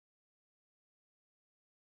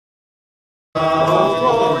At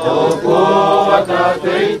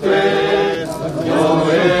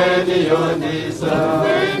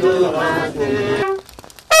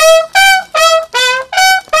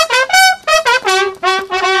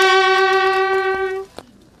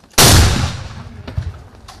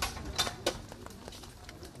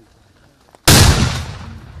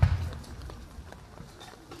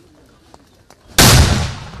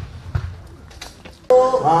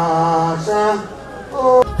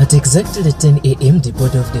exactly 10 a.m., the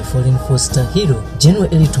body of the fallen four-star hero,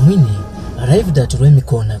 General Elly Tumwine, arrived at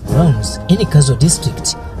Rwemikona grounds in Kazo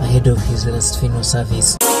district ahead of his last funeral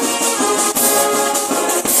service.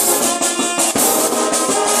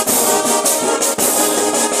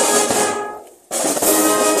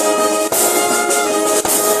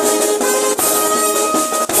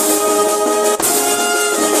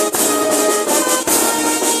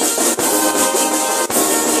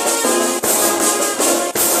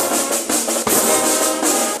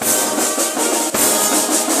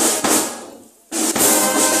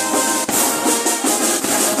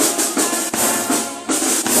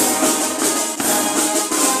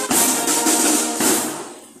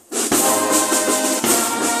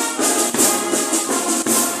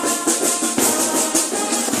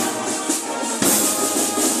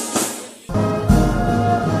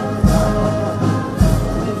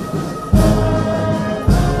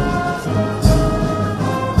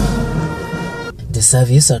 The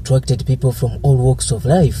service attracted people from all walks of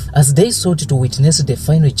life as they sought to witness the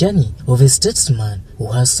final journey of a statesman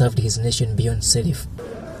who has served his nation beyond self.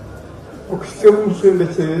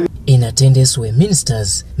 In attendance were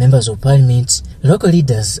ministers, members of parliament, local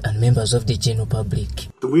leaders, and members of the general public.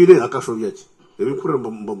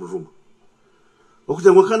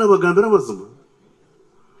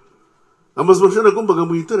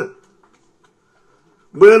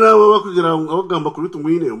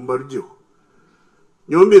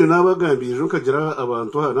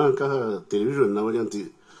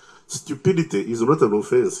 Stupidity is not an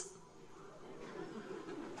offense.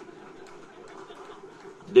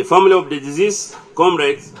 The family of the deceased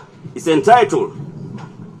comrades is entitled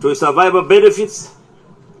to survivor benefits,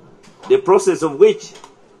 the process of which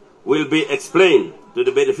will be explained to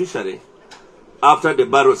the beneficiary after the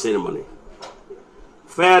burial ceremony.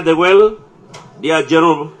 Fare thee well, dear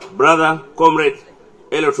General Brother Comrade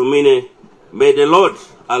Elly Tumwine. May the Lord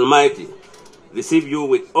Almighty receive you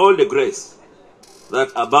with all the grace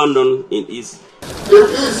that abandon in His. It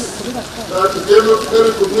is that General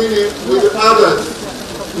Elly Tumwine with others,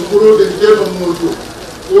 including General Mutu,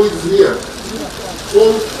 who is here. So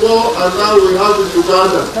and now we have in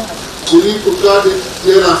Uganda, we need to guard it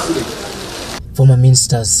jealously. Former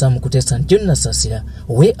ministers Sam Kutesa and John Nasasira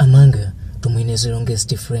were among Tumwine's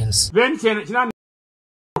longest friends.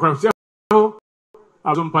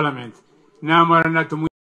 Parliament. Namarana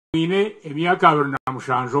Tumwine emyaka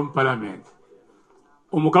 27 mu parliament.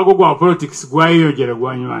 Omukago gwa politics gwayeyongera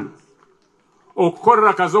gwanywana.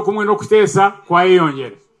 Okukorera kazi okumwena okuteesa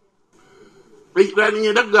kwayeyongera. Ekirani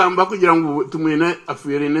ndagamba kugira ngu Tumwine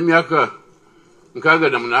afiire n'emyaka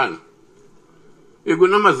 68. Ego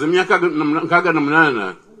namaze emyaka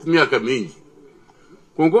 68 emyaka mingi.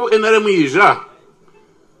 Kongo NRM yija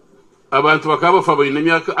abantu bakaba bafa balina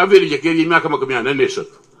emyaka average keri emyaka 43.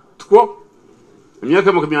 Tukwo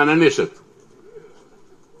emyaka 43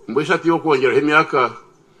 mbweshati yokwongera emyaka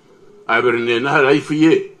 24 na life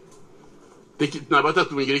ye tekitnabata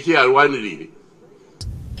tumingire ki yarwanirire.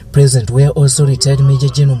 Present were also retired Major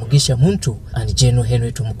General Mugisha Muntu and General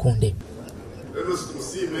Henry Tumukunde.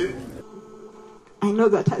 I know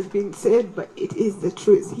that has been said, but it is the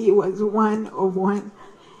truth. He was one of one.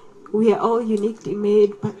 We are all uniquely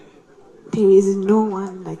made, but there is no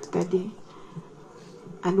one like Daddy.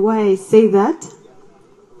 And why I say that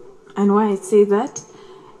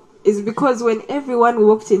is because when everyone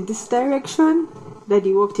walked in this direction,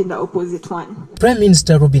 Daddy walked in the opposite one. Prime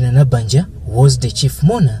Minister Robin Anabanja was the chief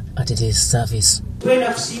mourner at this service.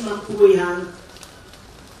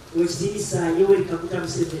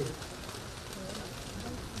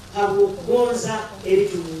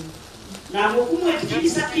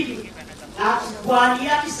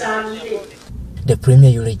 The Premier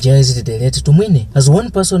eulogized the late Tumwine as one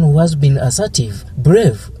person who has been assertive,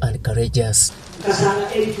 brave, and courageous.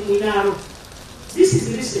 This is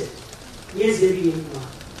recent. Yes, very young.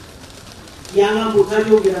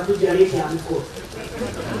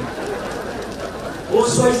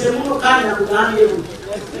 Also, is a mono kind of Uganda.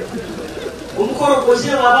 Umkoro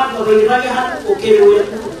Kosea Wabaka, when you have okay.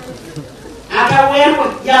 After where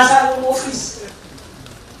Yasa office,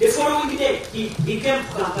 the following day, he came to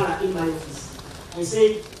Kampala in my office. I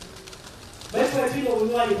said, but for a few of you,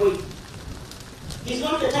 He's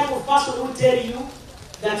not the type of person who will tell you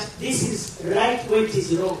that this is right when it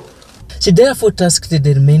is wrong. She therefore tasked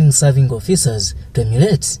the remaining serving officers to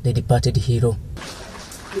emulate the departed hero.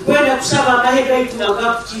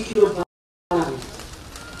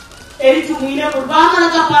 Elly Tumwine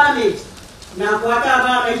kulubanga parliament nakwata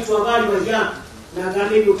abaana itu abaali bajja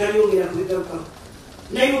n'agamba ebyo talyongera kubigarukamu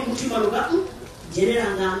naye omutima luga genera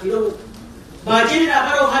ngambiro bagenera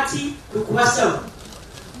abalo hati tukubasaba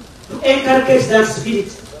to encourage that spirit.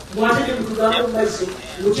 At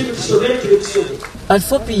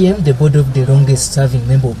 4 p.m., the board of the longest-serving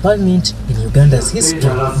member of parliament in Uganda's history,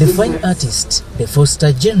 the fine artist, the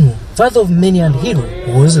 4-star general, father of many and hero,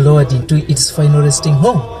 was lowered into its final resting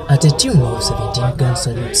home at a tune of 17 gun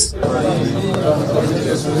salutes.